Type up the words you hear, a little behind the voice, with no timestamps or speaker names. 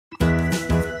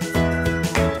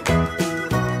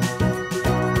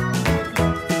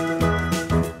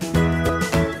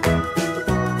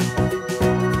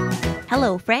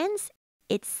Hello, friends.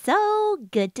 It's so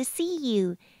good to see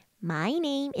you. My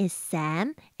name is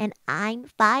Sam, and I'm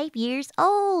 5 years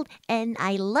old, and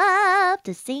I love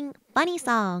to sing funny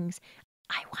songs.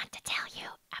 I want to tell you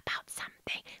about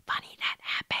something funny that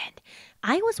happened.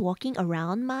 I was walking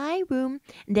around my room.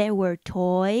 There were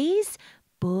toys,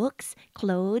 books,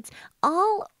 clothes,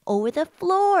 all over the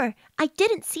floor. I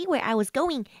didn't see where I was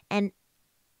going, and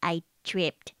I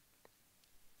tripped.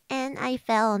 And I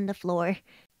fell on the floor.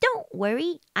 Don't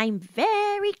worry, I'm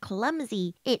very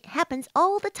clumsy. It happens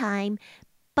all the time.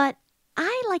 But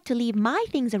I like to leave my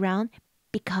things around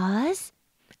because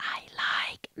I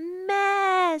like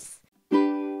mess.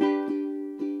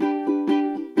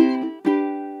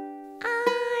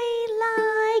 I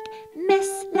like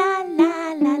mess, la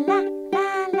la la la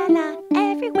la la la,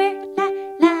 everywhere, la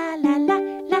la la la la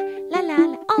la la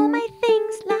la. All my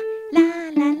things, la la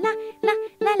la la la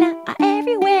la la, are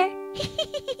everywhere.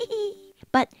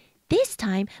 But this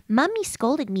time, Mummy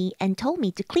scolded me and told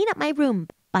me to clean up my room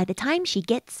by the time she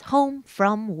gets home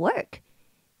from work.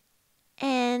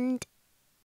 And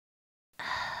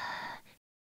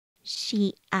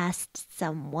she asked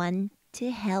someone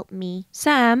to help me.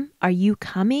 Sam, are you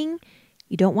coming?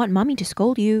 You don't want Mommy to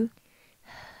scold you.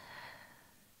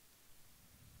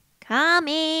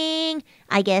 Coming!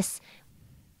 I guess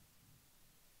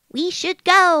we should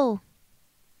go.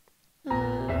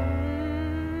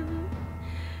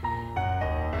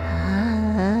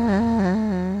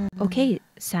 Okay,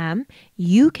 Sam,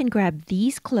 you can grab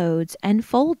these clothes and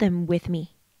fold them with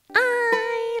me.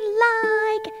 I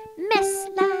like mess,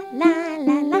 la la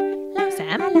la la la.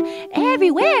 Sam? La, la,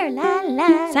 everywhere, la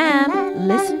la. Sam, la, la,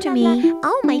 listen to la, me. La,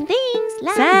 all my things,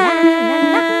 la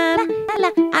Sam! la la la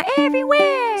la, are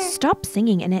everywhere. Stop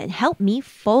singing and help me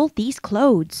fold these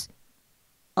clothes.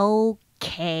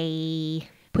 Okay.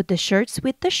 Put the shirts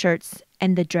with the shirts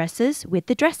and the dresses with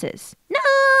the dresses.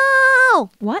 No!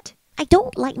 What? I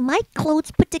don't like my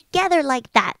clothes put together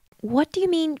like that. What do you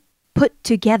mean put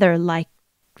together like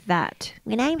that?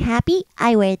 When I'm happy,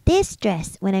 I wear this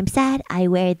dress. When I'm sad, I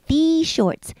wear these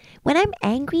shorts. When I'm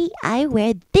angry, I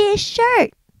wear this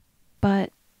shirt.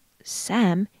 But,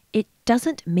 Sam, it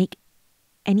doesn't make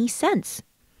any sense.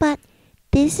 But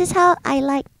this is how I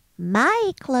like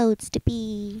my clothes to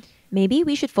be. Maybe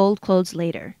we should fold clothes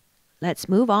later. Let's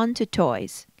move on to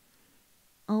toys.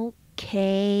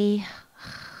 Okay.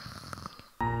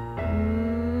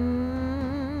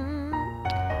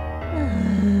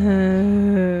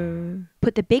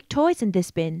 Put the big toys in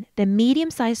this bin, the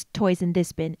medium-sized toys in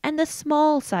this bin, and the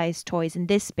small-sized toys in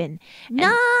this bin.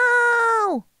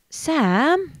 No!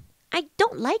 Sam, I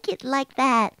don't like it like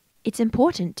that. it's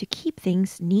important to keep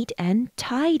things neat and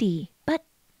tidy. But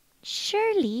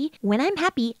Shirley, when I'm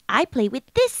happy, I play with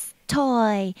this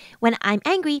toy. When I'm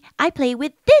angry, I play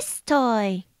with this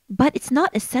toy. But it's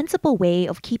not a sensible way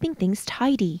of keeping things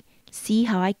tidy. See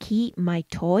how I keep my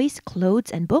toys,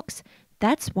 clothes, and books?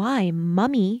 That's why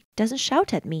Mummy doesn't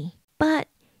shout at me. But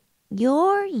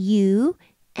you're you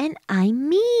and I'm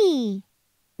me.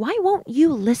 Why won't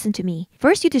you listen to me?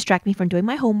 First, you distract me from doing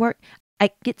my homework. I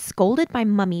get scolded by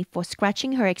Mummy for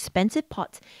scratching her expensive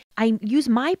pots. I use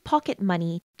my pocket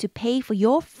money to pay for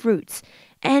your fruits.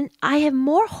 And I have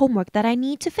more homework that I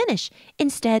need to finish.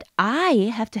 Instead,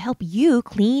 I have to help you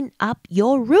clean up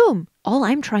your room. All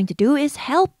I'm trying to do is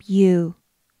help you.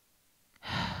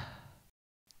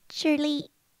 Shirley,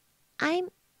 I'm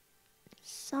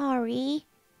sorry.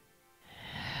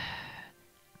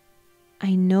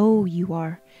 I know you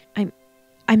are.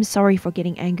 I'm sorry for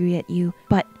getting angry at you,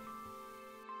 but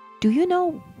do you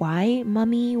know why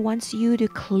Mummy wants you to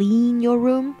clean your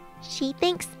room? She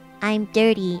thinks I'm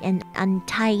dirty and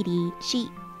untidy.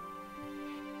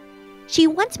 She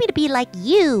wants me to be like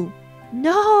you.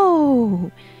 No!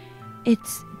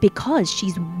 It's because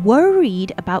she's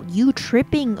worried about you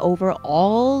tripping over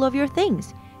all of your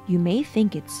things. You may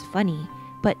think it's funny,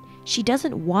 but she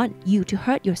doesn't want you to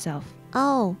hurt yourself.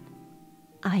 Oh,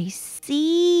 I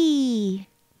see.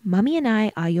 Mummy and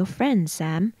I are your friends,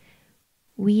 Sam.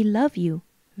 We love you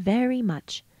very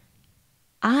much.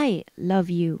 I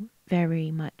love you very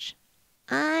much.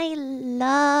 I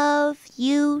love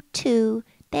you too.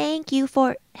 Thank you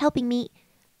for helping me.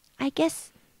 I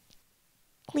guess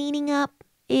cleaning up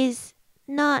is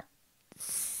not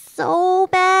so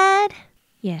bad.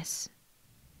 Yes.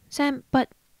 Sam, but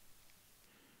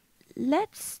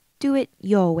let's do it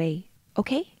your way,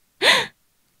 okay?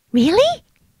 Really?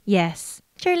 Yes.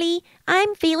 Shirley,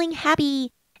 I'm feeling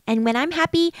happy. And when I'm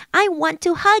happy, I want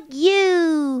to hug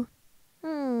you.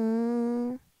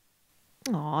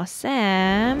 Aw,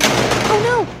 Sam. Oh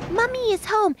no, Mummy is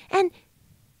home and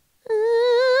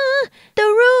the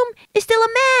room is still a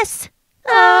mess.